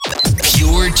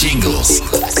Jingles.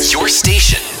 Your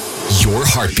station. Your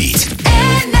heartbeat.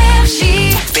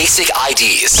 NRJ. Basic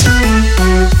IDs.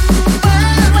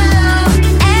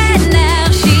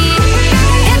 NRJ.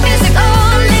 Hit music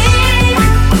only.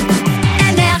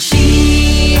 NRJ.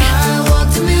 I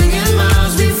walked a million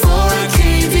miles before I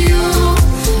came to you.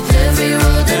 Every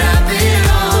road that I've been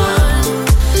on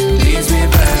leads me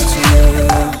back to you.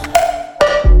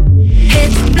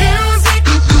 Hit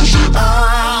music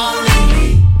only.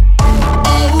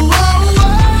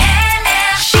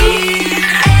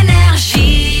 NRJ.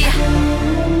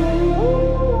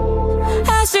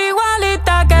 Es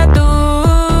igualita que tú,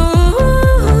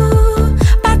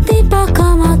 pa' tipo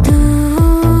como tú.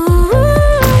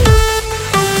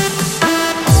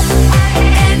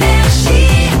 NRJ.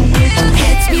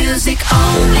 Hit music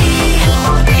only.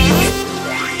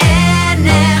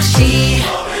 NRJ.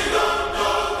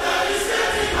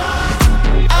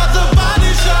 At the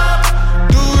body shop,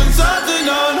 doing something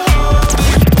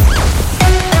unholy.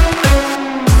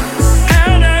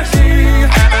 NRJ.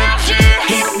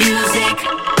 Hit music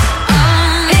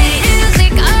only.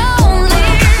 Music only.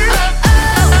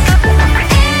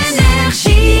 NRJ.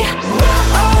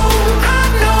 I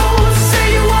know. Say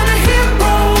you want a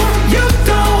hero, you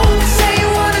don't. Say you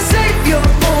want a savior,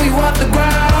 pull you off the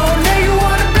ground. Now you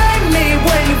wanna blame me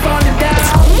when you're falling down.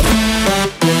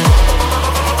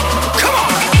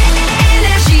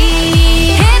 NRJ.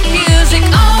 Hit music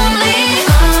only.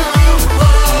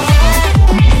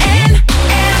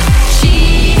 NRJ.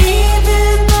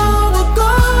 Even though we're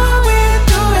going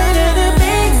through it and it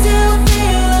makes you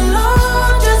feel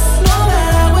alone, just know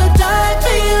that I would die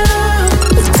for you.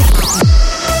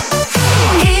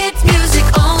 Hit music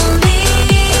only.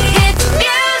 Hit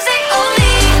music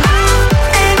only.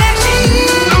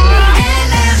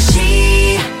 NRJ.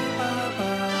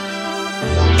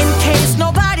 In case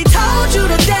nobody told you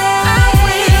today,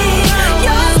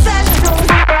 you're special.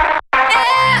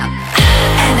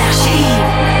 NRJ.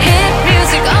 Hit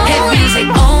music only. Hit music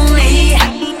only.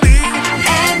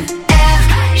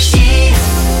 NRJ.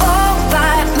 All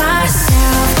by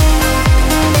myself.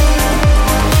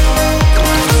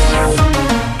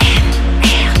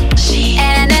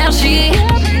 NRJ.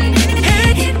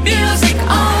 Hit music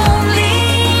only.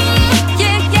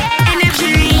 Yeah, yeah. NRJ.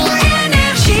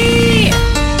 NRJ.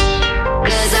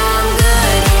 'Cause I'm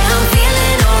good, yeah, I'm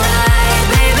feeling alright.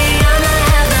 Baby, I'ma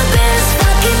have the best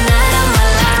fucking night of my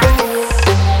life.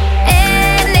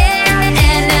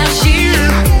 NRJ.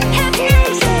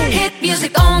 Hit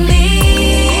music only.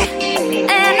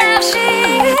 NRJ.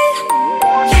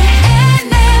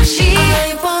 NRJ.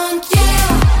 I want you.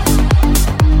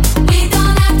 We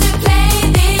don't have to play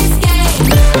this game.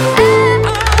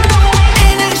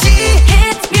 NRJ.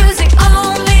 Hit music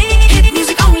only. Hit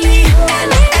music only.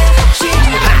 NRJ.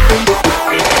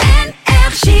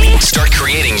 NRJ. Start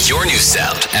creating your new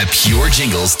sound at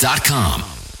purejingles.com.